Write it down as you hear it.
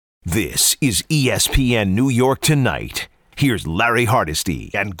This is ESPN New York Tonight. Here's Larry Hardesty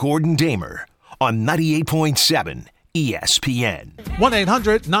and Gordon Damer on 98.7 ESPN.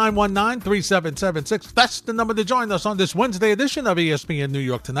 1-800-919-3776. That's the number to join us on this Wednesday edition of ESPN New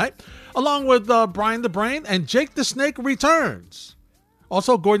York Tonight. Along with Brian the Brain and Jake the Snake returns.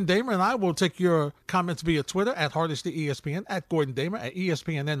 Also, Gordon Damer and I will take your comments via Twitter at Hardesty ESPN, at Gordon Damer, at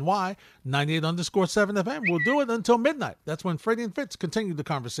ESPN NY 98_7 FM. We'll do it until midnight. That's when Freddie and Fitz continue the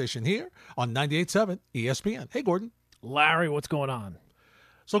conversation here on 98.7 ESPN. Hey, Gordon. Larry, what's going on?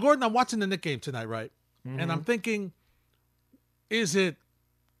 So, Gordon, I'm watching the Knicks game tonight, right? Mm-hmm. And I'm thinking, is it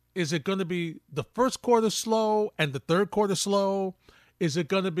going to be the first quarter slow and the third quarter slow? Is it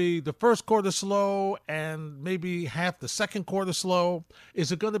going to be the first quarter slow and maybe half the second quarter slow?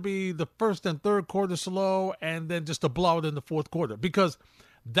 Is it going to be the first and third quarter slow and then just a blowout in the fourth quarter? Because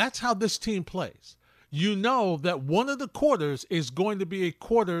that's how this team plays. You know that one of the quarters is going to be a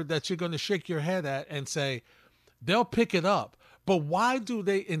quarter that you're going to shake your head at and say, they'll pick it up. But why do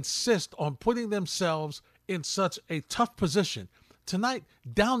they insist on putting themselves in such a tough position? Tonight,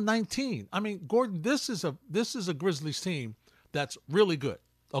 down 19. I mean, Gordon, this is a Grizzlies team that's really good,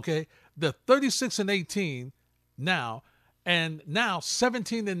 okay? They're 36-18 now, and now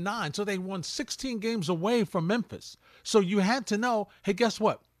 17-9. So they won 16 games away from Memphis. So you had to know, hey, guess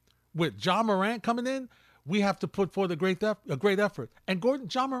what? With Ja Morant coming in, we have to put forth a great effort. And Gordon,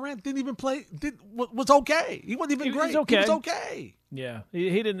 Ja Morant didn't even play. Was okay. He wasn't even great. He was okay. Yeah,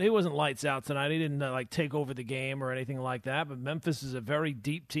 he wasn't lights out tonight. He didn't take over the game or anything like that. But Memphis is a very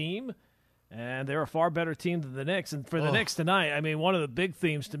deep team. And they're a far better team than the Knicks. And for the Knicks tonight, I mean, one of the big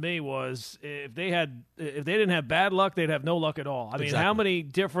themes to me was if they didn't have bad luck, they'd have no luck at all. I mean, How many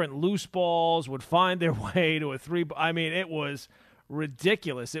different loose balls would find their way to a three? I mean, it was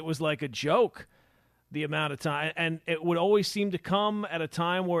ridiculous. It was like a joke, the amount of time. And it would always seem to come at a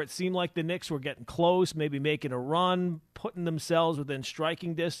time where it seemed like the Knicks were getting close, maybe making a run, putting themselves within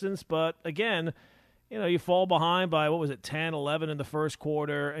striking distance. But again, you fall behind by, 10, 11 in the first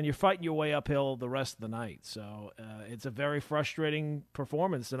quarter, and you're fighting your way uphill the rest of the night. So it's a very frustrating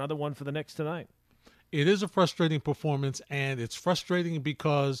performance. Another one for the Knicks tonight. It is a frustrating performance, and it's frustrating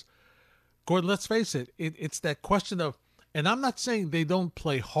because, Gordon, let's face it, it's that question of, and I'm not saying they don't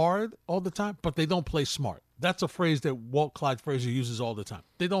play hard all the time, but they don't play smart. That's a phrase that Walt Clyde Frazier uses all the time.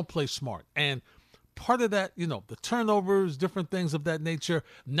 They don't play smart. And part of that, the turnovers, different things of that nature,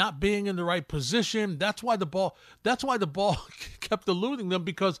 not being in the right position. That's why the ball kept eluding them,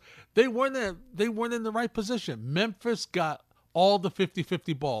 because they weren't in the right position. Memphis got all the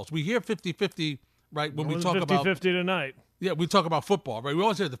 50-50 balls. We hear 50-50, right, when we talk 50-50 about 50-50 tonight. Yeah, we talk about football, right? We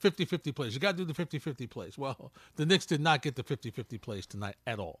always hear the 50-50 plays. You got to do the 50-50 plays. Well, the Knicks did not get the 50-50 plays tonight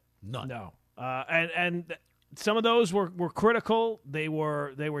at all. None. No. And some of those were critical. They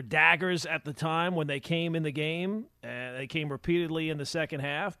were daggers at the time when they came in the game, and they came repeatedly in the second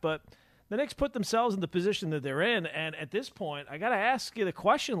half. But the Knicks put themselves in the position that they're in, and at this point, I got to ask you the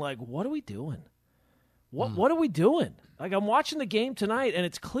question: what are we doing? What are we doing? I'm watching the game tonight, and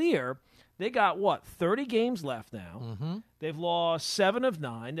it's clear they got 30 games left now. Mm-hmm. They've lost 7 of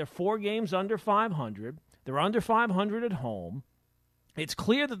 9. They're 4 games under 500. They're under 500 at home. It's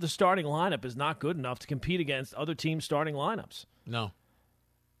clear that the starting lineup is not good enough to compete against other teams' starting lineups. No.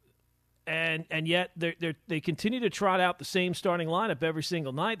 And yet they continue to trot out the same starting lineup every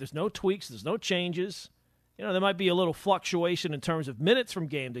single night. There's no tweaks. There's no changes. There might be a little fluctuation in terms of minutes from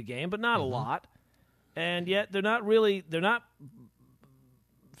game to game, but not a lot. And yet they're not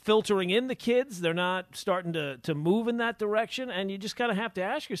filtering in the kids. They're not starting to move in that direction. And you just kind of have to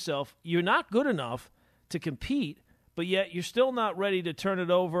ask yourself, you're not good enough to compete, but yet you're still not ready to turn it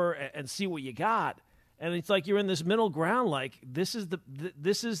over and see what you got. And it's like you're in this middle ground. Like this is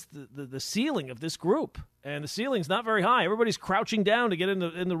the ceiling of this group, and the ceiling's not very high. Everybody's crouching down to get in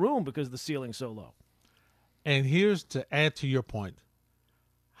the room because the ceiling's so low. And here's to add to your point: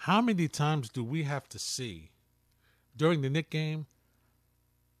 how many times do we have to see during the Knicks game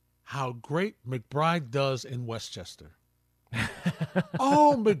how great McBride does in Westchester?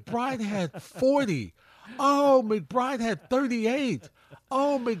 McBride had 40. McBride had 38.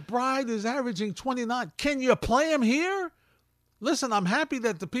 McBride is averaging 29. Can you play him here? Listen, I'm happy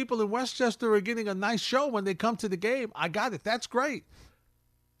that the people in Westchester are getting a nice show when they come to the game. I got it. That's great.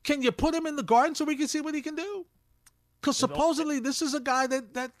 Can you put him in the Garden so we can see what he can do? Because supposedly this is a guy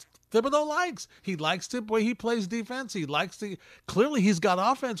that Thibodeau likes. He likes the way he plays defense. Clearly he's got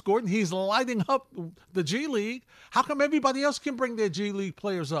offense, Gordon. He's lighting up the G League. How come everybody else can bring their G League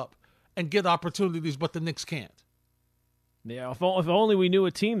players up and get opportunities, but the Knicks can't? Yeah, if only we knew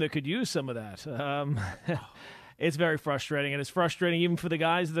a team that could use some of that. It's very frustrating, and it's frustrating even for the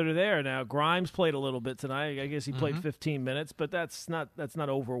guys that are there. Now, Grimes played a little bit tonight. I guess he played 15 minutes, but that's not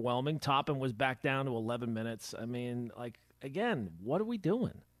overwhelming. Toppin was back down to 11 minutes. I mean, like, again, what are we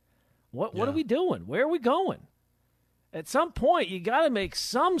doing? What are we doing? Where are we going? At some point, you got to make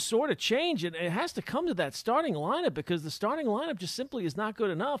some sort of change, and it has to come to that starting lineup because the starting lineup just simply is not good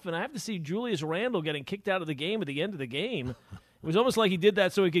enough. And I have to see Julius Randle getting kicked out of the game at the end of the game. It was almost like he did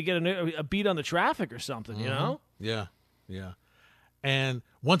that so he could get a beat on the traffic or something, you know? Yeah. And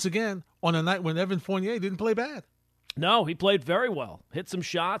once again, on a night when Evan Fournier didn't play bad. No, he played very well. Hit some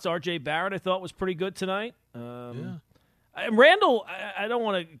shots. R.J. Barrett, I thought, was pretty good tonight. And Randle, I don't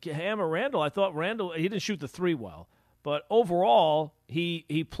want to hammer Randle. I thought Randle, he didn't shoot the three well. But overall,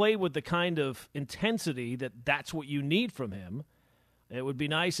 he played with the kind of intensity that's what you need from him. It would be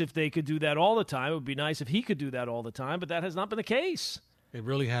nice if they could do that all the time. It would be nice if he could do that all the time, but that has not been the case. It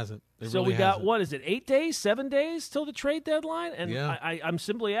really hasn't. We got, what is it, 8 days, 7 days till the trade deadline? And I'm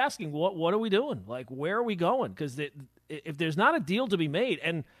simply asking, what are we doing? Like, where are we going? Because if there's not a deal to be made,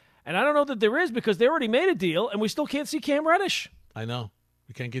 and I don't know that there is because they already made a deal, and we still can't see Cam Reddish. I know.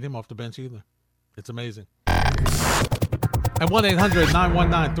 We can't get him off the bench either. It's amazing. At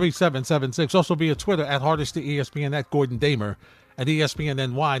 1-800-919-3776. Also via Twitter at Hardesty ESPN, at Gordon Damer, at ESPN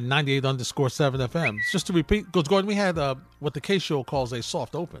NY 98_7 FM. Just to repeat, because Gordon, we had what the K-Show calls a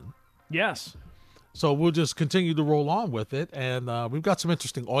soft open. Yes. So we'll just continue to roll on with it. And we've got some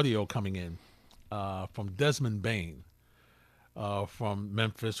interesting audio coming in from Desmond Bain from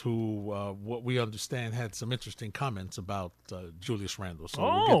Memphis, who, what we understand, had some interesting comments about Julius Randle. So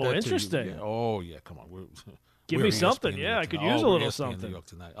we'll get that interesting. To you. Yeah. Oh, yeah, come on. Give me something. Yeah, I could use a little something. New York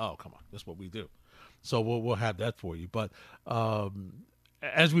Tonight. Oh, come on. That's what we do. So we'll have that for you. But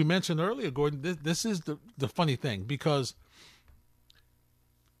as we mentioned earlier, Gordon, this is the funny thing because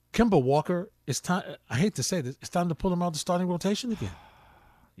Kemba Walker, it's time. I hate to say this, it's time to pull him out of the starting rotation again.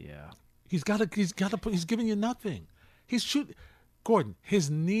 Yeah, he's giving you nothing. He's shooting. Gordon, his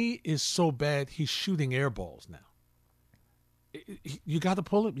knee is so bad he's shooting air balls now. You got to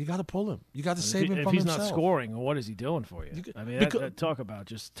pull him. You got to pull him. You got to save him from himself. If he's not scoring, what is he doing for you? I mean, talk about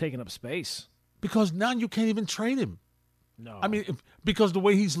just taking up space. Because now you can't even trade him. No. I mean, because the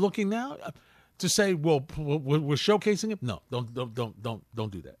way he's looking now, to say, well, we're showcasing him. No, don't do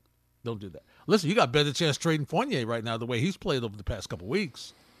that. Don't do that. Listen, you got a better chance trading Fournier right now the way he's played over the past couple of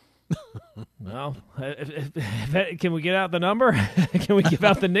weeks. Well, can we get out the number? Can we give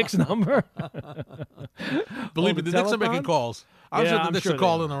out the Knicks number? Believe me, the Knicks are making calls. I'm sure the Knicks are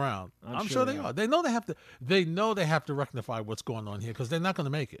calling around. I'm sure they are. They know they have to. They know they have to rectify what's going on here because they're not going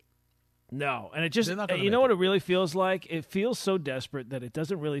to make it. No, and it just, you know what it really feels like? It feels so desperate that it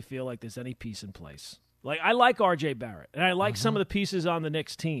doesn't really feel like there's any peace in place. Like, I like R.J. Barrett, and I like some of the pieces on the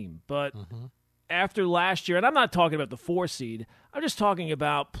Knicks team, but after last year, and I'm not talking about the 4 seed, I'm just talking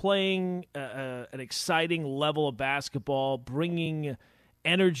about playing an exciting level of basketball, bringing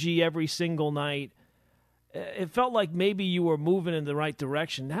energy every single night. It felt like maybe you were moving in the right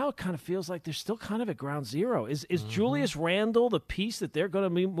direction. Now it kind of feels like they're still kind of at ground zero. Is Julius Randle the piece that they're going to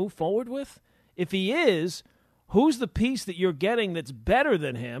move forward with? If he is, who's the piece that you're getting that's better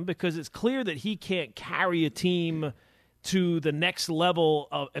than him? Because it's clear that he can't carry a team to the next level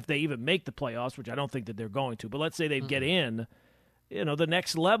of, if they even make the playoffs, which I don't think that they're going to. But let's say they get in. You know, the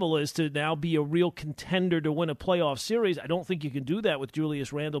next level is to now be a real contender to win a playoff series. I don't think you can do that with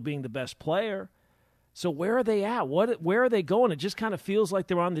Julius Randle being the best player. So where are they at? Where are they going? It just kind of feels like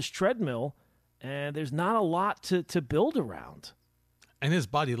they're on this treadmill, and there's not a lot to build around. And his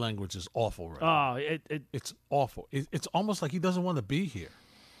body language is awful right now. It's awful. It's almost like he doesn't want to be here.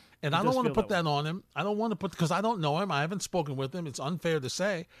 And I don't want to put that on him. I don't want to put, because I don't know him. I haven't spoken with him. It's unfair to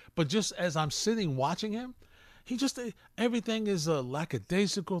say. But just as I'm sitting watching him, he just, everything is a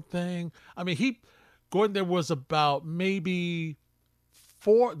lackadaisical thing. I mean, Gordon, there was about maybe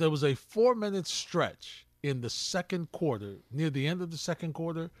there was a 4-minute stretch in the second quarter, near the end of the second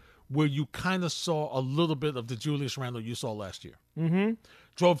quarter, where you kind of saw a little bit of the Julius Randle you saw last year. Mm-hmm.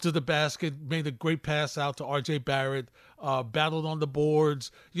 Drove to the basket, made a great pass out to R.J. Barrett, battled on the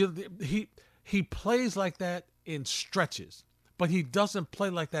boards. He plays like that in stretches, but he doesn't play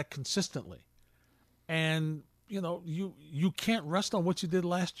like that consistently. And, you can't rest on what you did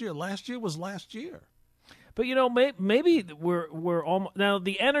last year. Last year was last year. But, maybe we're almost – now,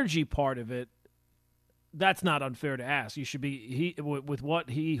 the energy part of it, that's not unfair to ask. You should be with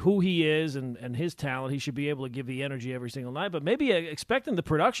who he is and his talent. He should be able to give the energy every single night. But maybe expecting the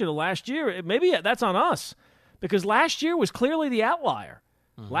production of last year, maybe that's on us, because last year was clearly the outlier.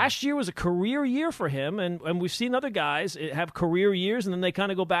 Mm-hmm. Last year was a career year for him, and we've seen other guys have career years, and then they kind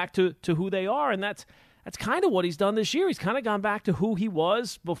of go back to who they are, and that's kind of what he's done this year. He's kind of gone back to who he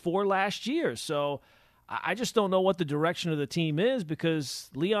was before last year. So I just don't know what the direction of the team is because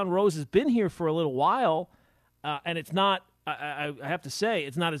Leon Rose has been here for a little while, and it's not. I have to say,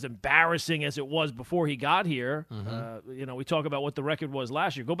 it's not as embarrassing as it was before he got here. Mm-hmm. We talk about what the record was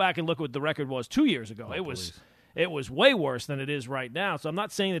last year. Go back and look at what the record was 2 years ago. It was way worse than it is right now. So I'm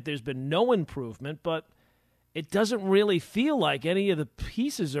not saying that there's been no improvement, but it doesn't really feel like any of the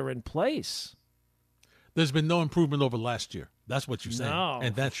pieces are in place. There's been no improvement over last year. That's what you're saying. No,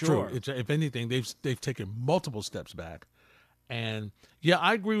 and that's true. If anything, they've taken multiple steps back. And, yeah,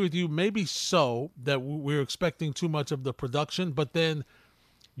 I agree with you. Maybe so that we're expecting too much of the production, but then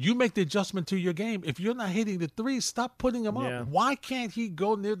you make the adjustment to your game. If you're not hitting the threes, stop putting them up. Why can't he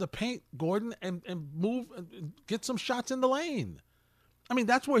go near the paint, Gordon, and move and get some shots in the lane? I mean,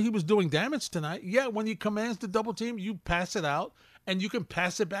 that's where he was doing damage tonight. Yeah, when he commands the double team, you pass it out, and you can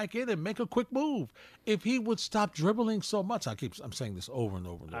pass it back in and make a quick move. If he would stop dribbling so much, I'm saying this over and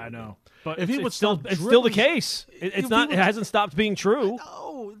over and over. I know, but if he would stop, it's still the case. It hasn't stopped being true.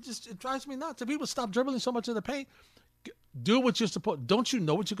 No, it drives me nuts. If he would stop dribbling so much in the paint, do what you're supposed. Don't you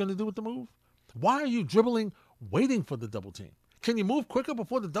know what you're going to do with the move? Why are you dribbling, waiting for the double team? Can you move quicker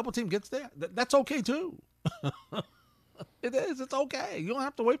before the double team gets there? That's okay too. It is. It's okay. You don't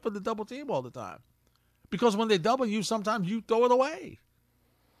have to wait for the double team all the time. Because when they double you, sometimes you throw it away.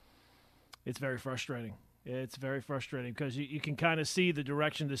 It's very frustrating. It's very frustrating because you can kind of see the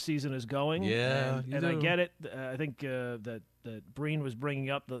direction the season is going. Yeah, and I get it. I think that Breen was bringing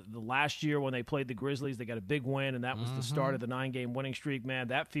up the last year when they played the Grizzlies. They got a big win, and that was the start of the 9-game winning streak. Man,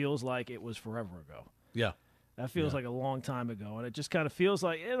 that feels like it was forever ago. Yeah. That feels like a long time ago, and it just kind of feels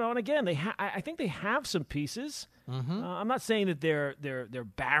like, and again, I think they have some pieces. Mm-hmm. I'm not saying that they're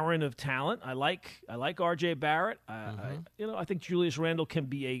barren of talent. I like R.J. Barrett. I think Julius Randle can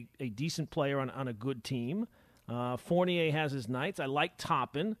be a decent player on a good team. Fournier has his nights. I like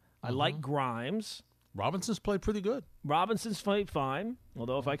Toppin. I like Grimes. Robinson's played pretty good. Robinson's played fine,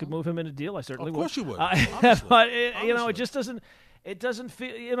 although if I could move him in a deal, I certainly would. Of course you would. But it just doesn't. It doesn't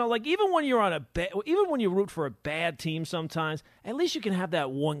feel, like even when you're even when you root for a bad team sometimes, at least you can have that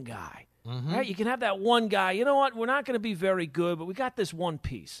one guy, right? You can have that one guy. You know what? We're not going to be very good, but we got this one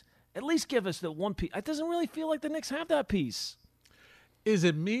piece. At least give us the one piece. It doesn't really feel like the Knicks have that piece. Is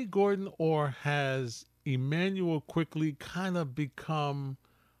it me, Gordon, or has Emmanuel quickly kind of become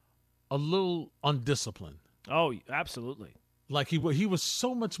a little undisciplined? Oh, absolutely. Like he was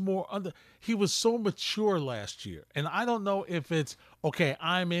so much more he was so mature last year. And I don't know if it's, okay,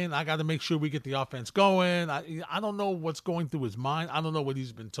 I'm in, I got to make sure we get the offense going. I don't know what's going through his mind. I don't know what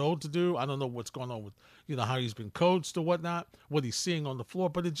he's been told to do. I don't know what's going on with, how he's been coached or whatnot, what he's seeing on the floor.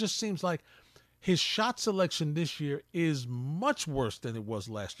 But it just seems like his shot selection this year is much worse than it was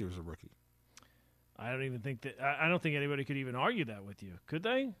last year as a rookie. I don't think anybody could even argue that with you. Could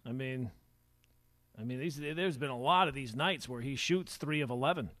they? I mean, there's been a lot of these nights where he shoots 3 of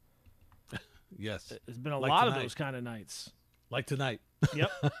 11. Yes. There's been a lot of those kind of nights. Like tonight. Yep.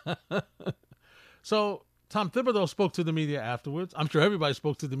 So Tom Thibodeau spoke to the media afterwards. I'm sure everybody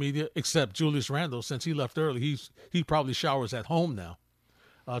spoke to the media except Julius Randle. Since he left early, he probably showers at home now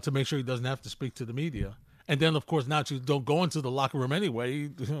to make sure he doesn't have to speak to the media. And then, of course, now you don't go into the locker room anyway. You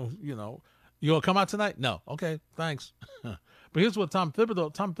going to come out tonight? No. Okay, thanks. But here's what Tom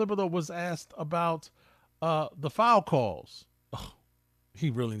Thibodeau was asked about the foul calls. Oh, he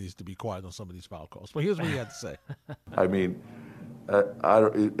really needs to be quiet on some of these foul calls. But here's what he had to say. I mean,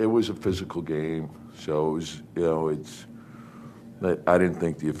 it was a physical game, so it was, I didn't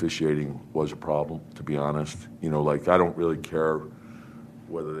think the officiating was a problem, to be honest. I don't really care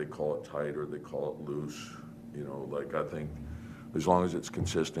whether they call it tight or they call it loose. I think as long as it's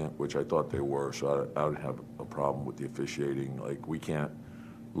consistent, which I thought they were, so I would have a problem with the officiating. We can't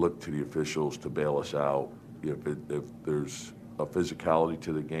look to the officials to bail us out. If there's a physicality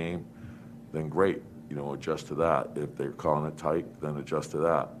to the game, then great, adjust to that. If they're calling it tight, then adjust to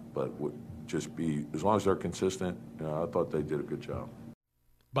that. But as long as they're consistent, I thought they did a good job.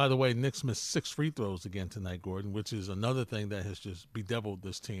 By the way, Knicks missed 6 free throws again tonight, Gordon, which is another thing that has just bedeviled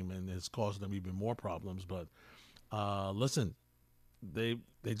this team and has caused them even more problems. But listen, they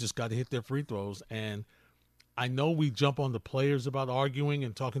just got to hit their free throws. And I know we jump on the players about arguing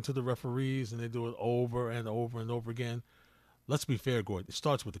and talking to the referees, and they do it over and over and over again. Let's be fair, Gordon. It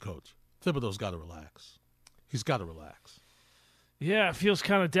starts with the coach. Thibodeau's got to relax. He's got to relax. Yeah, it feels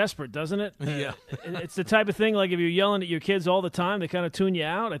kind of desperate, doesn't it? Yeah. It's the type of thing, like if you're yelling at your kids all the time, they kind of tune you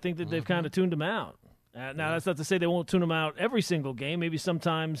out. I think that they've kind of tuned them out. Now, that's not to say they won't tune them out every single game. Maybe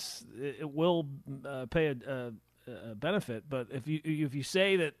sometimes it will pay benefit. But if you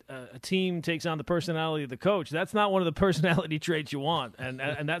say that a team takes on the personality of the coach, that's not one of the personality traits you want,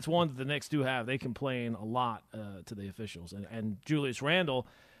 and that's one that the Knicks do have. They complain a lot to the officials, and Julius Randle.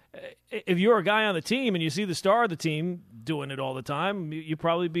 If you're a guy on the team and you see the star of the team doing it all the time, you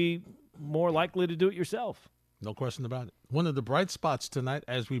probably be more likely to do it yourself. No question about it. One of the bright spots tonight,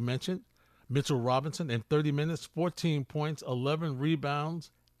 as we mentioned, Mitchell Robinson in 30 minutes, 14 points, 11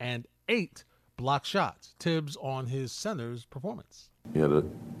 rebounds, and 8 block shots. Tibbs on his center's performance. Yeah, the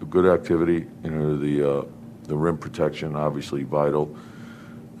good activity, the rim protection, obviously vital.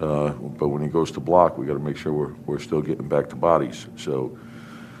 But when he goes to block, we got to make sure we're still getting back to bodies. So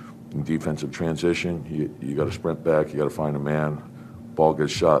in defensive transition, you got to sprint back, you got to find a man. Ball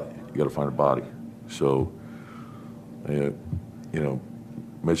gets shot, you got to find a body. So,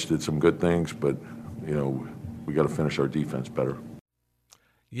 Mitch did some good things, but, we got to finish our defense better.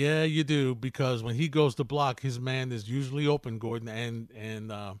 Yeah, you do, because when he goes to block, his man is usually open, Gordon. And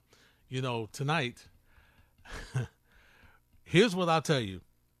tonight, here's what I'll tell you.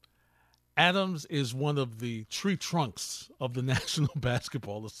 Adams is one of the tree trunks of the National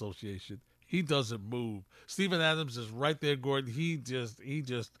Basketball Association. He doesn't move. Steven Adams is right there, Gordon. He just,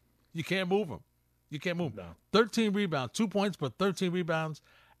 you can't move him. You can't move him. No. 13 rebounds, 2 points, but 13 rebounds,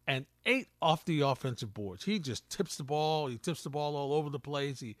 and 8 off the offensive boards. He just tips the ball. He tips the ball all over the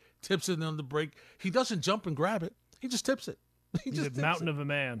place. He tips it on the break. He doesn't jump and grab it. He just tips it. He's a mountain of a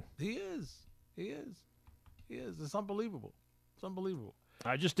man. He is. It's unbelievable.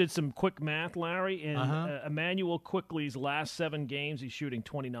 I just did some quick math, Larry. In Emmanuel Quickley's last 7 games, he's shooting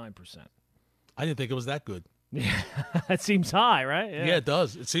 29%. I didn't think it was that good. Yeah, that seems high, right? Yeah, it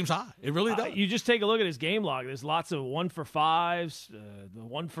does. It seems high. It really does. You just take a look at his game log. There's lots of 1 for 5s,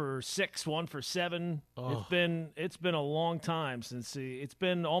 1 for 6, 1 for 7. Oh. It's been a long time since it's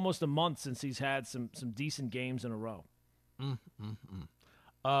been almost a month since he's had some decent games in a row.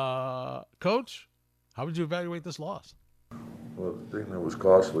 Coach, how would you evaluate this loss? Well, the thing that was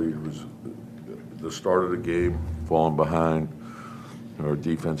costly was the start of the game, falling behind, our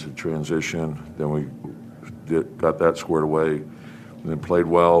defensive transition. Then we got that squared away, and then played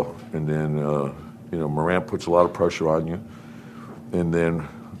well. And then, Morant puts a lot of pressure on you. And then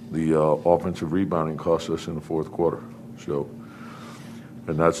the offensive rebounding cost us in the fourth quarter. So,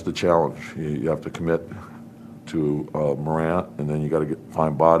 and that's the challenge. You have to commit to Morant, and then you got to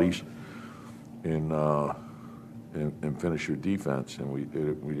find bodies and finish your defense, and we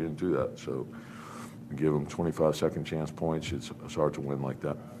didn't do that. So we give them 25 second chance points. It's hard to win like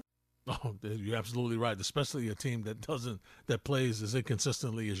that. Oh, you're absolutely right. Especially a team that plays as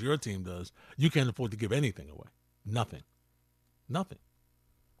inconsistently as your team does. You can't afford to give anything away. Nothing.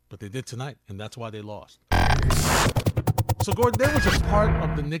 But they did tonight, and that's why they lost. So, Gordon, there was a part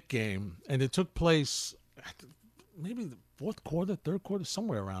of the Knicks game, and it took place maybe the fourth quarter, third quarter,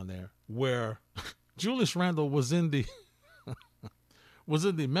 somewhere around there, where Julius Randle was in the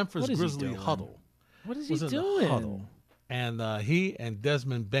Memphis Grizzlies huddle. What is he doing? And he and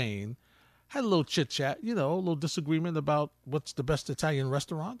Desmond Bain had a little chit-chat, a little disagreement about what's the best Italian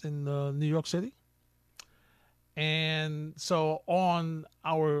restaurant in New York City. And so on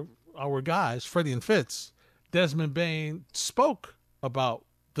our guys, Freddie and Fitz, Desmond Bain spoke about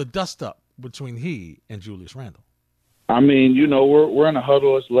the dust-up between he and Julius Randle. I mean, we're in a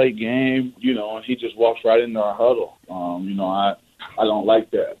huddle. It's late game, and he just walks right into our huddle. I don't like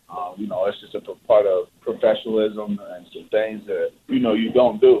that. It's just a part of professionalism and some things that, you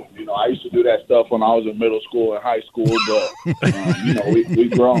don't do. I used to do that stuff when I was in middle school and high school, but,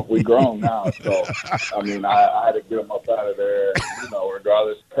 we grown now. So, I had to get him up out of there,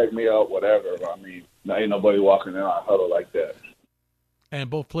 regardless, pick me up, whatever. Ain't nobody walking in our huddle like that. And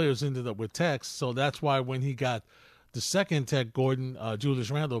both players ended up with techs, so that's why when he got the second tech, Gordon,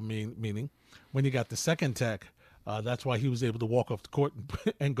 Julius Randle, meaning when he got the second tech, that's why he was able to walk off the court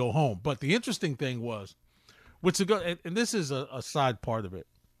and go home. But the interesting thing was, and this is a side part of it,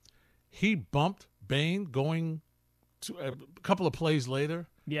 he bumped Bain going to a couple of plays later.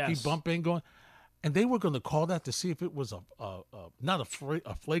 Yes. He bumped Bain going, and they were going to call that to see if it was not a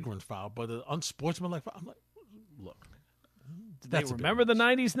flagrant foul, but an unsportsmanlike foul. I'm like, look. Did they remember the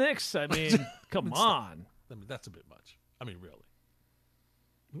 90s Knicks? Come on. That's a bit much. Really.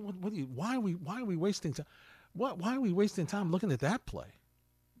 Why are we wasting time? Why are we wasting time looking at that play?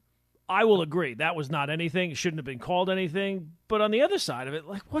 I will agree. That was not anything. It shouldn't have been called anything. But on the other side of it,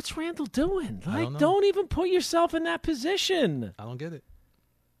 what's Randle doing? Don't even put yourself in that position. I don't get it.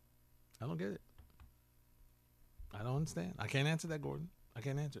 I don't understand. I can't answer that, Gordon. I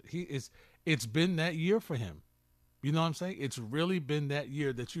can't answer it. It's been that year for him. You know what I'm saying? It's really been that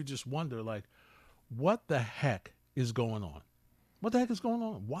year that you just wonder, what the heck is going on? What the heck is going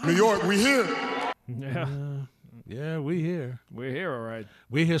on? Why? New York, we here. Yeah. Yeah, we here. We're here, all right.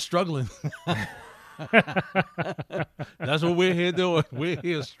 We're here struggling. That's what we're here doing. We're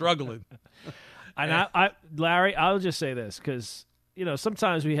here struggling. And Larry, I'll just say this because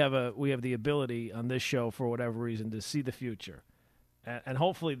sometimes we have the ability on this show for whatever reason to see the future, and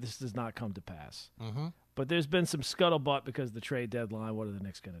hopefully this does not come to pass. Mm-hmm. But there's been some scuttlebutt because of the trade deadline. What are the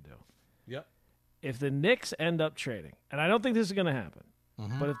Knicks going to do? Yep. If the Knicks end up trading, and I don't think this is going to happen,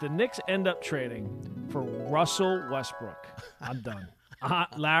 but if the Knicks end up trading for Russell Westbrook, I'm done.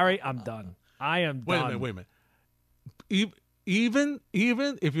 Larry, I'm done. I am done. Wait a minute. Even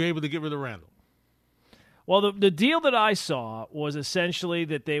if you're able to get rid of Randall. Well, the deal that I saw was essentially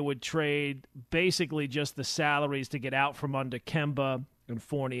that they would trade basically just the salaries to get out from under Kemba and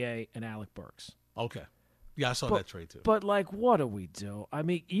Fournier and Alec Burks. Okay. Yeah, I saw that trade too. But, what do we do? I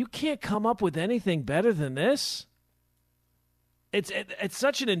mean, you can't come up with anything better than this. It's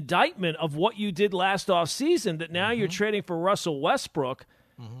such an indictment of what you did last offseason that now you're trading for Russell Westbrook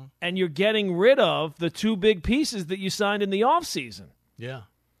and you're getting rid of the two big pieces that you signed in the offseason. Yeah.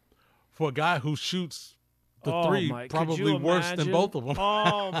 For a guy who shoots the three, probably worse than both of them.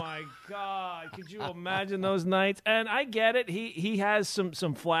 Oh, my God. Could you imagine those nights? And I get it. He has some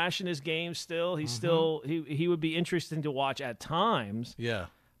flash in his game still. He's still he would be interesting to watch at times. Yeah.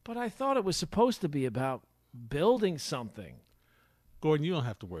 But I thought it was supposed to be about building something. Gordon, you don't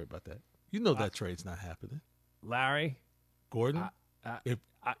have to worry about that. You know that trade's not happening. Larry? Gordon?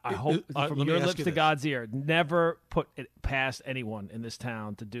 I hope from your lips to God's ear, never put it past anyone in this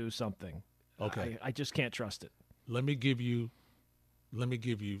town to do something. Okay. I just can't trust it. Let me give you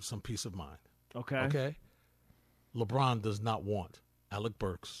some peace of mind. Okay. Okay. LeBron does not want Alec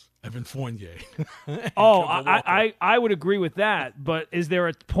Burks, Evan Fournier. I would agree with that, but is there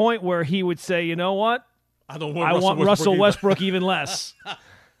a point where he would say, you know what? I want Russell Westbrook even less.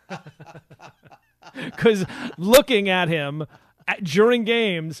 Because looking at him during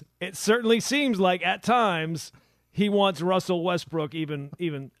games, it certainly seems like at times he wants Russell Westbrook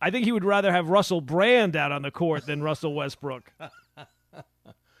even. I think he would rather have Russell Brand out on the court than Russell Westbrook.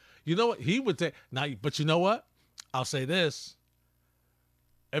 You know what? He would take now, but you know what? I'll say this.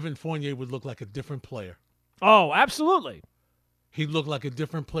 Evan Fournier would look like a different player. Oh, absolutely. He'd look like a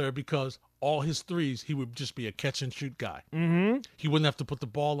different player because all his threes, he would just be a catch-and-shoot guy. Mm-hmm. He wouldn't have to put the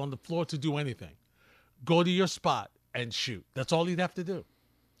ball on the floor to do anything. Go to your spot and shoot. That's all he'd have to do.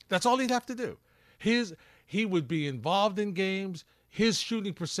 That's all he'd have to do. He would be involved in games. His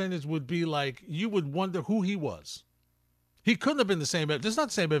shooting percentage would be like, you would wonder who he was. He couldn't have been the same. This is not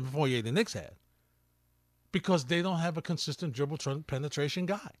the same Evan Fournier the Knicks had because they don't have a consistent dribble penetration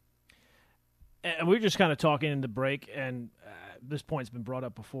guy. And we were just kind of talking in the break, and this point's been brought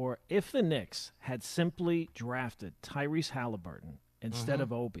up before. If the Knicks had simply drafted Tyrese Halliburton instead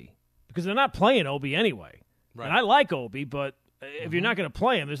of Obi, because they're not playing Obi anyway. Right. And I like Obi, but if you're not going to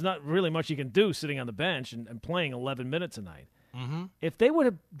play him, there's not really much you can do sitting on the bench and playing 11 minutes a night. If they would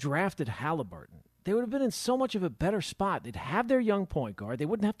have drafted Halliburton, they would have been in so much of a better spot. They'd have their young point guard. They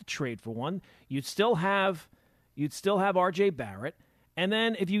wouldn't have to trade for one. You'd still have R.J. Barrett. And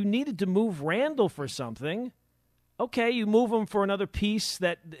then if you needed to move Randall for something, okay, you move him for another piece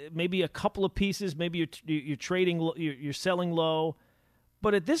that maybe a couple of pieces, maybe you're trading, you're selling low.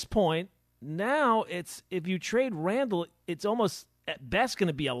 But at this point, now it's if you trade Randall, it's almost at best going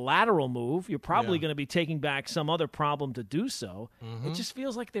to be a lateral move. You're probably going to be taking back some other problem to do so. It just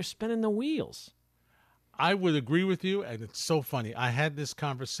feels like they're spinning the wheels. I would agree with you, and it's so funny. I had this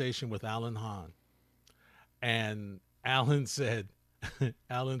conversation with Alan Hahn, and Alan said,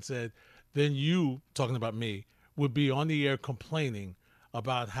 then you, talking about me, would be on the air complaining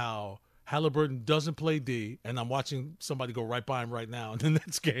about how Halliburton doesn't play D, and I'm watching somebody go right by him right now in the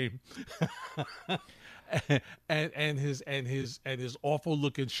next game, and his awful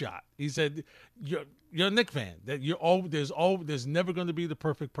looking shot. He said, "You're a Knicks fan. That there's never going to be the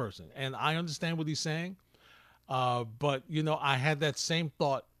perfect person," and I understand what he's saying. But, I had that same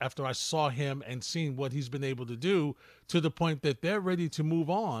thought after I saw him and seen what he's been able to do to the point that they're ready to move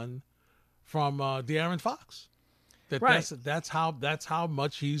on from De'Aaron Fox. Right. That's how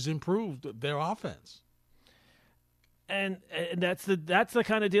much he's improved their offense. And that's the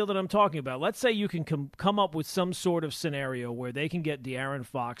kind of deal that I'm talking about. Let's say you can come up with some sort of scenario where they can get De'Aaron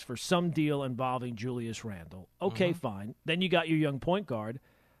Fox for some deal involving Julius Randle. Okay, fine. Then you got your young point guard.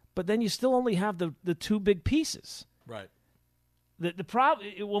 But then you still only have the two big pieces. Right. The problem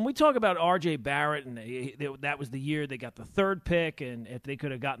when we talk about R.J. Barrett, and that was the year they got the third pick, and if they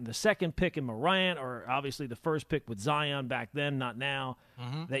could have gotten the second pick in Morant, or obviously the first pick with Zion back then, not now,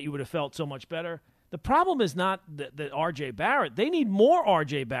 that you would have felt so much better. The problem is not the R.J. Barrett. They need more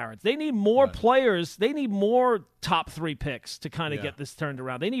R.J. Barretts. They need more players. They need more top 3 picks to kind of get this turned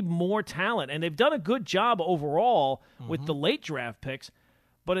around. They need more talent, and they've done a good job overall with the late draft picks.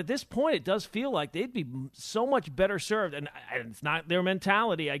 But at this point, it does feel like they'd be so much better served, and it's not their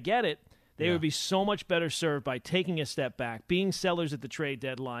mentality. I get it. They would be so much better served by taking a step back, being sellers at the trade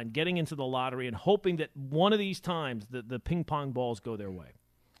deadline, getting into the lottery, and hoping that one of these times the ping-pong balls go their way.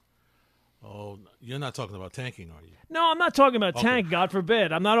 Oh, you're not talking about tanking, are you? No, I'm not talking about tank, God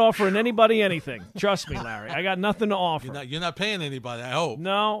forbid. I'm not offering anybody anything. Trust me, Larry. I got nothing to offer. You're not paying anybody, I hope.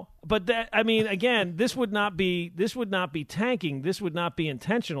 No, but again, this would not be tanking. This would not be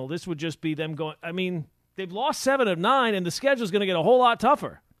intentional. This would just be them going. I mean, they've lost 7 of 9, and the schedule's going to get a whole lot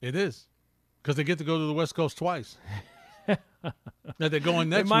tougher. It is, because they get to go to the West Coast twice. Now they're going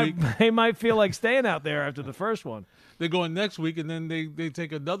next week. They might feel like staying out there after the first one. They're going next week, and then they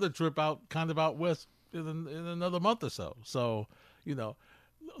take another trip out west in another month or so. So,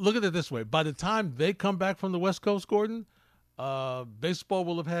 look at it this way. By the time they come back from the West Coast, Gordon, baseball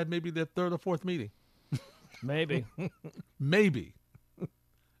will have had maybe their 3rd or 4th meeting. Maybe. Maybe.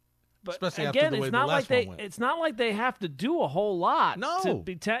 But especially again, after the way the last one went. It's not like they have to do a whole lot. No. To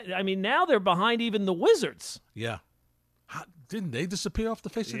be now they're behind even the Wizards. Yeah. Didn't they disappear off the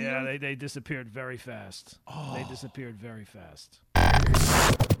face of the earth? Yeah, they disappeared very fast. Oh. They disappeared very fast.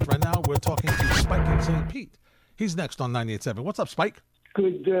 Right now, we're talking to Spike in St. Pete. He's next on 98.7. What's up, Spike?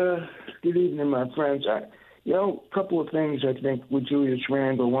 Good evening, my friends. A couple of things I think with Julius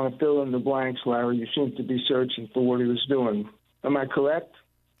Randle. Want to fill in the blanks, Larry. You seem to be searching for what he was doing. Am I correct?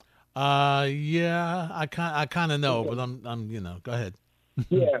 Yeah, I kind of know, but I'm go ahead.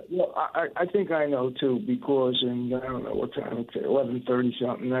 Yeah, well, I think I know too, because I don't know what time it's 11:30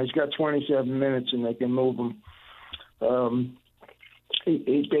 something. Now he's got 27 minutes, and they can move him. The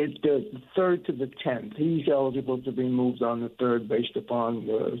 3rd to the 10th. He's eligible to be moved on the 3rd based upon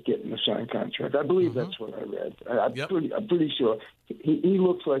getting a signed contract. I believe that's what I read. I'm pretty sure. He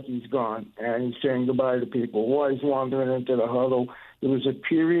looks like he's gone, and he's saying goodbye to people. While he's wandering into the huddle, there was a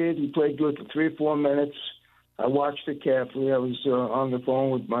period he played good for 3 or 4 minutes. I watched it carefully. I was on the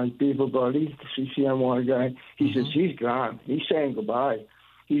phone with my Beaver buddy, the CCNY guy. He says he's gone. He's saying goodbye.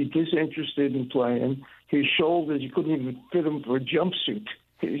 He's disinterested in playing. His shoulders, you couldn't even fit him for a jumpsuit.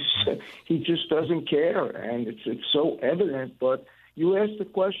 He just doesn't care, and it's so evident. But you asked the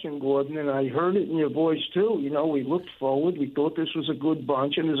question, Gordon, and I heard it in your voice too. We looked forward. We thought this was a good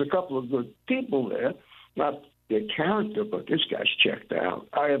bunch, and there's a couple of good people there. Not their character, but this guy's checked out.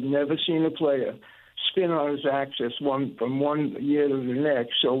 I have never seen a player spin on his axis from one year to the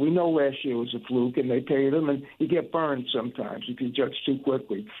next. So we know last year was a fluke, and they paid him, and you get burned sometimes if you judge too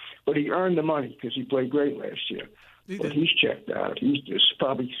quickly. But he earned the money because he played great last year. But he's checked out. He's just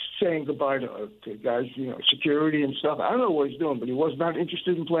probably saying goodbye to guys, security and stuff. I don't know what he's doing, but he was not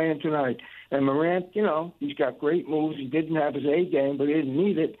interested in playing tonight. And Morant, he's got great moves. He didn't have his A game, but he didn't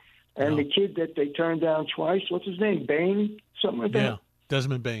need it. And the kid that they turned down twice, what's his name? Bain? Something like that? Yeah,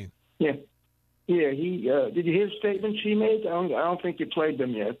 Desmond Bain. Yeah. Yeah, he did you hear the statements he made? I don't think you played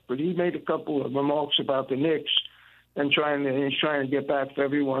them yet, but he made a couple of remarks about the Knicks and he's trying to get back to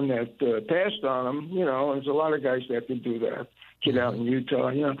everyone that passed on him. There's a lot of guys that could do that. Kid out in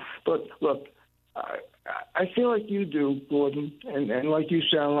Utah, But look, I feel like you do, Gordon, and like you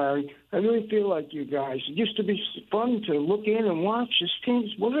sound, Larry. I really feel like you guys. It used to be fun to look in and watch this team.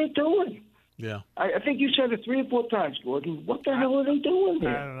 What are they doing? Yeah, I think you said it 3 or 4 times, Gordon. What the hell are they doing here?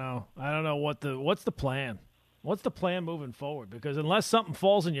 I don't know what's the plan. What's the plan moving forward? Because unless something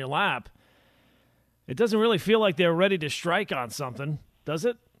falls in your lap, it doesn't really feel like they're ready to strike on something, does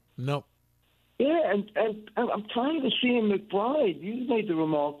it? Nope. Yeah, and I'm tired of seeing McBride. You made the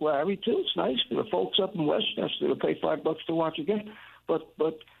remark, Larry, too. It's nice for the folks up in Westchester to pay $5 to watch a game. But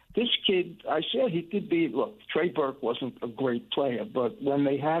this kid, I said he could be. Look, Trey Burke wasn't a great player, but when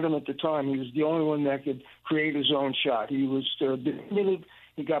they had him at the time, he was the only one that could create his own shot. He was limited.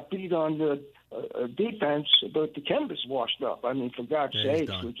 He got beat on the defense, but the canvas washed up. I mean, for God's sake,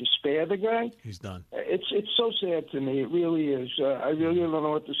 would you spare the guy? He's done. It's so sad to me. It really is. I really don't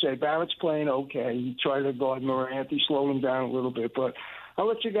know what to say. Barrett's playing okay. He tried to guard Morant. He slowed him down a little bit, but I'll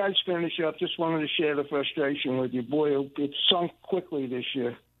let you guys finish up. Just wanted to share the frustration with you. Boy, it sunk quickly this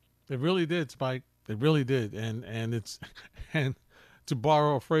year. It really did, Spike. It really did. And to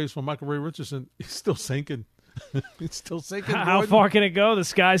borrow a phrase from Michael Ray Richardson, it's still sinking. It's still sinking. How far can it go? The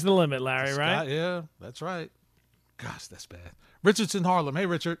sky's the limit, Larry, right? Yeah, that's right. Gosh, that's bad. Richard's in Harlem. Hey,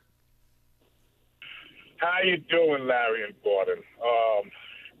 Richard. How you doing, Larry and Gordon?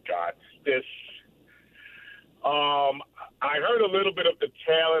 God, this. I I heard a little bit of the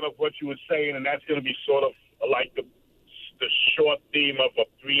tail end of what you were saying, and that's going to be sort of like the short theme of a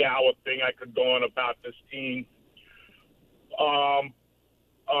 3-hour thing I could go on about this team.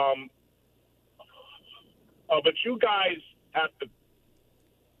 But you guys have to.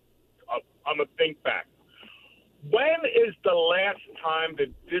 I'm gonna think back. When is the last time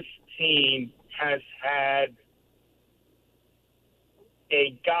that this team has had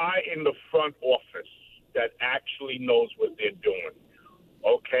a guy in the front office that actually knows what they're doing?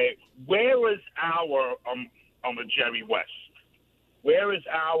 Okay, where is our Jerry West? Where is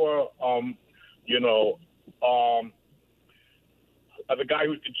our the guy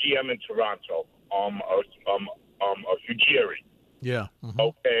who's the GM in Toronto, Ujiri? Yeah. Mm-hmm.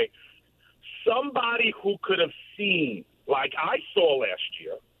 Okay, somebody who could have seen, like I saw last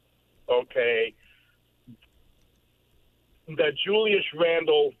year, okay, that Julius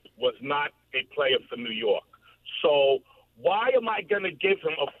Randle was not a player for New York. So why am I going to give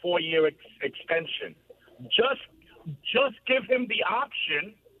him a 4-year extension? Just give him the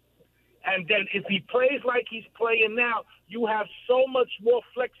option, and then if he plays like he's playing now, you have so much more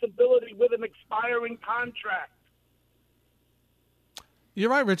flexibility with an expiring contract.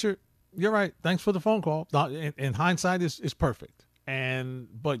 You're right, Richard. You're right. Thanks for the phone call. In hindsight, is perfect.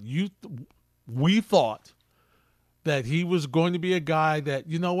 But we thought that he was going to be a guy that,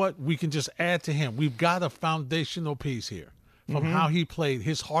 you know what, we can just add to him. We've got a foundational piece here from how he played,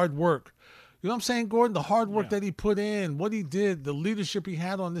 his hard work. You know what I'm saying, Gordon? The hard work that he put in, what he did, the leadership he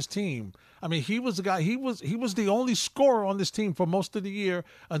had on this team. I mean, he was the guy. He was the only scorer on this team for most of the year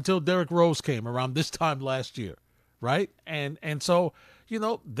until Derrick Rose came around this time last year, right? And so, you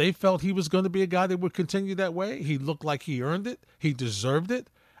know, they felt he was going to be a guy that would continue that way. He looked like he earned it. He deserved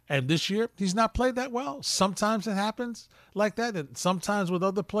it. And this year, he's not played that well. Sometimes it happens like that, and sometimes with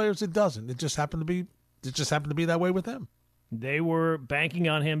other players it doesn't. It just happened to be that way with him. They were banking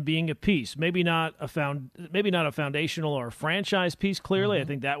on him being a piece, maybe not a foundational or a franchise piece. Clearly, I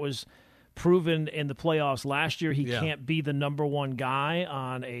think that was proven in the playoffs last year. He can't be the number one guy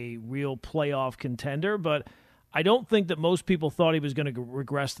on a real playoff contender, but I don't think that most people thought he was going to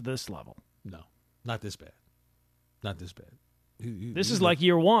regress to this level. No, not this bad. Not this bad. This is like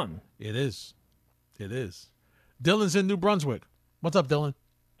year one. It is. It is. Dylan's in New Brunswick. What's up, Dylan?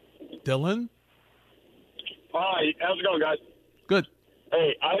 Dylan? Hi. How's it going, guys? Good.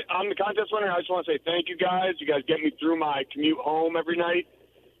 Hey, I'm the contest winner. I just want to say thank you, guys. You guys get me through my commute home every night.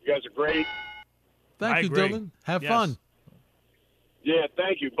 You guys are great. Thank you, Dylan. Have fun. Yeah,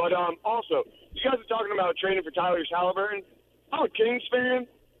 thank you. But also, you guys are talking about trading for Tyler Halliburton. I'm a Kings fan.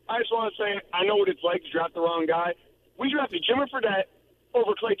 I just want to say I know what it's like to draft the wrong guy. We drafted Jimmer Fredette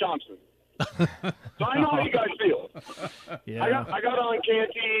over Klay Thompson. So I know how you guys feel. Yeah. I got on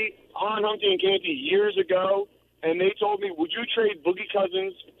Humpty and Canty years ago, and they told me, would you trade Boogie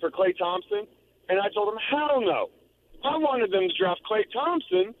Cousins for Klay Thompson? And I told them, hell no. I wanted them to draft Klay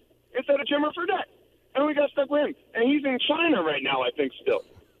Thompson instead of Jimmer Fredette. And we got stuck with him. And he's in China right now, I think, still.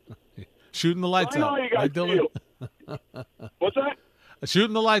 Shooting the lights out. I know how you guys feel. What's that?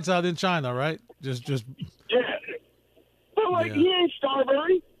 Shooting the lights out in China, right? Just. Yeah. But, he ain't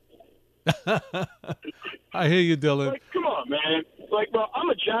Starbury. I hear you, Dylan. Come on, man. Bro, I'm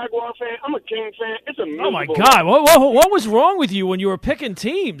a Jaguar fan. I'm a King fan. It's a miserable. Oh, my God. What was wrong with you when you were picking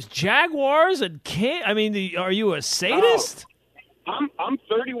teams? Jaguars and King? I mean, are you a sadist? I'm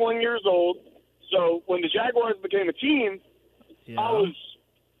 31 years old, so when the Jaguars became a team, I was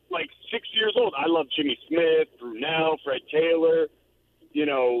 6 years old. I loved Jimmy Smith, Brunell, Fred Taylor,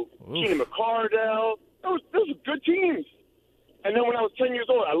 Keenan McCardell. Those were good teams. And then when I was 10 years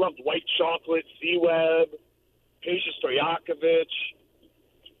old, I loved White Chocolate, C-Web, Peja Stojakovic.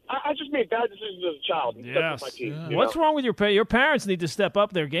 I just made bad decisions as a child. Yes. My team, What's wrong with your parents? Need to step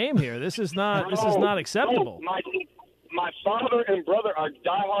up their game here. This is not acceptable. My father and brother are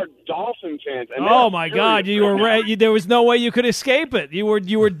diehard Dolphin fans. And oh my God! You were there was no way you could escape it. You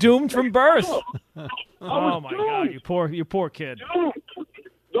were doomed from birth. Oh my God! You poor kid.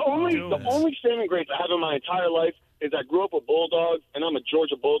 The only saving grace I have in my entire life is I grew up with Bulldogs, and I'm a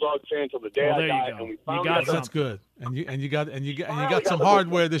Georgia Bulldog fan till the day I die. And we found that's good. And you got some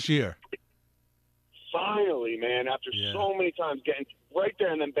hardware this year. Finally, man, after so many times getting right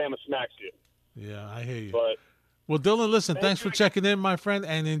there, and then Bama smacks you. Yeah, I hear you. But well, Dylan, listen, thanks for checking in, my friend,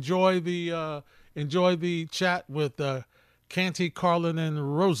 and enjoy the chat with Canty, Carlin,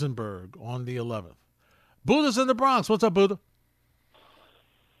 and Rosenberg on the 11th. Buddha's in the Bronx. What's up, Buddha?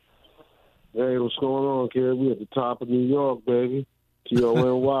 Hey, what's going on, kid? We at the top of New York, baby. TONY.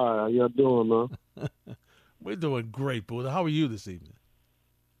 How y'all doing, man? We're doing great, Buddha. How are you this evening?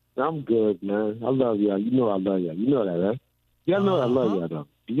 I'm good, man. I love y'all. You know I love y'all. You know that, right? Y'all know I love y'all, though.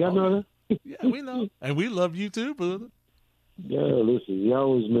 Y'all know that? Yeah, we know. And we love you too, brother. Yeah, listen, you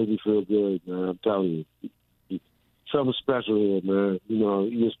always make me feel good, man. I'm telling you. Something special here, man. You know,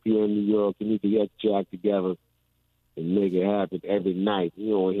 ESPN New York, you need to get your act together and make it happen every night.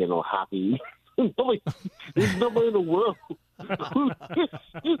 You don't hear no hockey. There's nobody in the world who's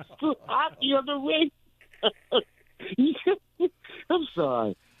hockey on the ring. I'm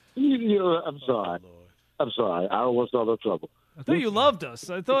sorry. I'm sorry. I'm sorry. I don't want to start no trouble. I thought you loved us.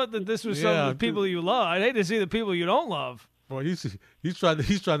 I thought that this was some of the people you love. I'd hate to see the people you don't love. Boy, he's trying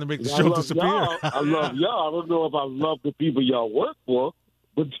to make the show disappear. I love y'all. I don't know if I love the people y'all work for,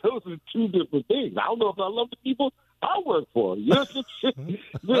 but those are two different things. I don't know if I love the people I work for. Yes.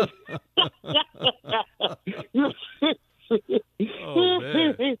 Oh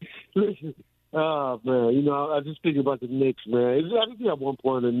man. Oh man, you know, I just think about the Knicks, man. I think at one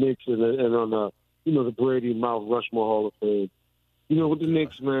point the Knicks and on the Brady Mount Rushmore Hall of Fame. You know, with the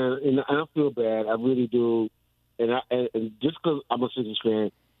Knicks, man, and I feel bad. I really do. And just because I'm a Sixers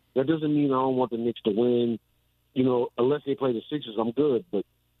fan, that doesn't mean I don't want the Knicks to win. You know, unless they play the Sixers, I'm good. But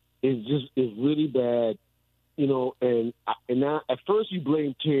it's really bad. You know, and now at first you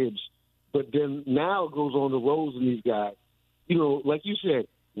blame Tibbs, but then now it goes on the Rose and these guys. You know, like you said,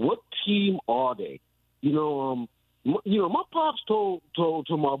 what team are they? You know, my pops told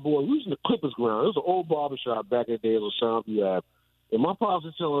my boy, we was in the Clippers ground. It was an old barbershop back in the day of Sound Ave. And my pops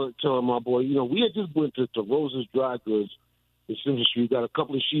was telling my boy, you know, we had just went to Rose's Dry Goods in Simpson Street, got a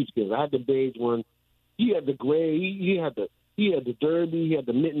couple of sheepskins. I had the beige one. He had the gray. He had the derby. He had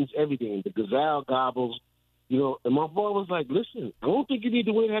the mittens, everything, the gazelle gobbles. You know, and my boy was like, listen, I don't think you need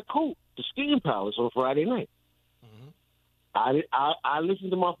to wear that coat to Skin Palace on Friday night. I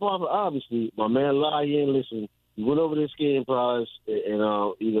listened to my father, obviously. My man Lai didn't listen. He went over to Skin Palace, and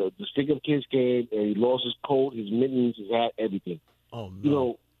the stick-up kids came, and he lost his coat, his mittens, his hat, everything. Oh, no. You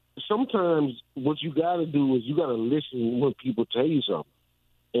know, sometimes what you got to do is you got to listen when people tell you something.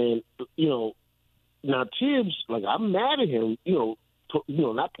 And, you know, now Tibbs, like, I'm mad at him,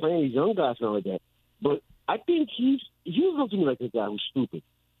 not playing these young guys and like that. But I think he looks to me like a guy who's stupid.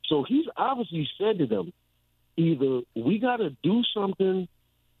 So he's obviously said to them, either we got to do something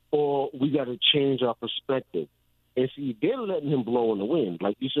or we got to change our perspective. And see, they're letting him blow in the wind.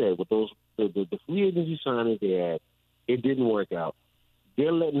 Like you said, with those the free agency signings they had, it didn't work out.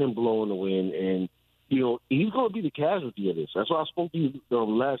 They're letting him blow in the wind, and, you know, he's going to be the casualty of this. That's why I spoke to you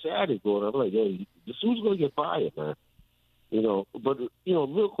last Saturday, Gordon. I was like, hey, this dude's going to get fired, man. You know, but, you know,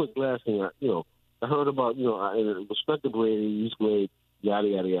 real quick, last thing, I heard about, I respect to Brady, he's great, yada,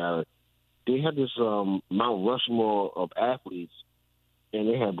 yada, yada. They had this Mount Rushmore of athletes, and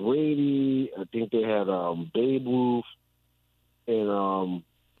they had Brady, I think they had Babe Ruth, and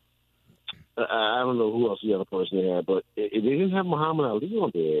I don't know who else the other person they had, but they didn't have Muhammad Ali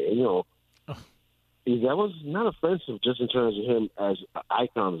on there. And, that was not offensive just in terms of him as an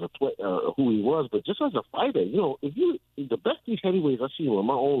icon, as a play, who he was, but just as a fighter. You know, the best these heavyweights I've seen in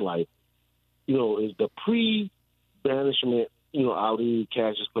my own life, is the pre-banishment, Ali,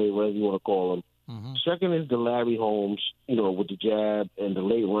 Cassius Clay, whatever you want to call him. Mm-hmm. Second is the Larry Holmes, with the jab and the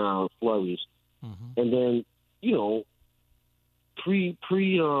late round flurries. Mm-hmm. And then, pre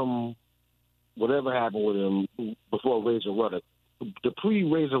whatever happened with him before Razor Ruddock, the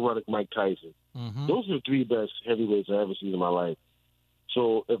pre-Razor Ruddock Mike Tyson. Mm-hmm. Those are the three best heavyweights I've ever seen in my life.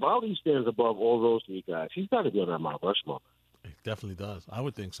 So if Ali stands above all those three guys, he's got to be on that Mount Rushmore. He definitely does. I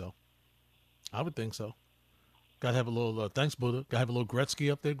would think so. Got to have a little, thanks, Buddha. Got to have a little Gretzky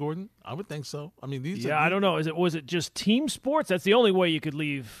up there, Gordon. I would think so. I mean, I don't know. Was it just team sports? That's the only way you could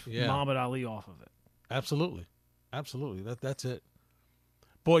leave Muhammad Ali off of it. Absolutely. That's it.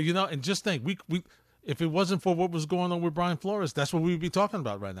 Boy, and just think, we if it wasn't for what was going on with Brian Flores, that's what we'd be talking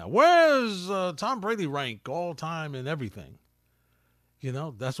about right now. Where's Tom Brady rank all time and everything?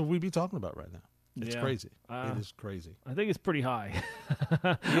 That's what we'd be talking about right now. It's crazy. It is crazy. I think it's pretty high.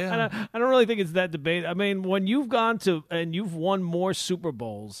 Yeah. And I don't really think it's that debate. I mean, when you've gone to and you've won more Super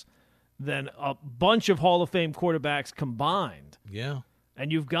Bowls than a bunch of Hall of Fame quarterbacks combined. Yeah.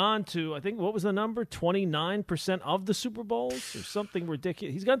 And you've gone to, I think, what was the number? 29% of the Super Bowls or something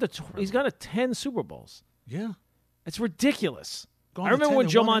ridiculous. He's gone to 10 Super Bowls. Yeah. It's ridiculous. I remember when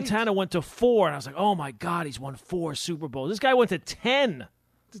Joe Montana went to 4, and I was like, oh, my God, he's won 4 Super Bowls. This guy went to 10.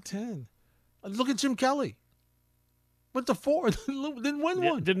 Look at Jim Kelly. Went to 4, didn't win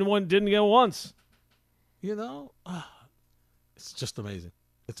one. Didn't go once. It's just amazing.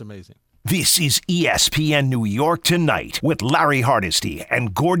 It's amazing. This is ESPN New York Tonight with Larry Hardesty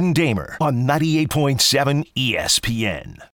and Gordon Damer on 98.7 ESPN.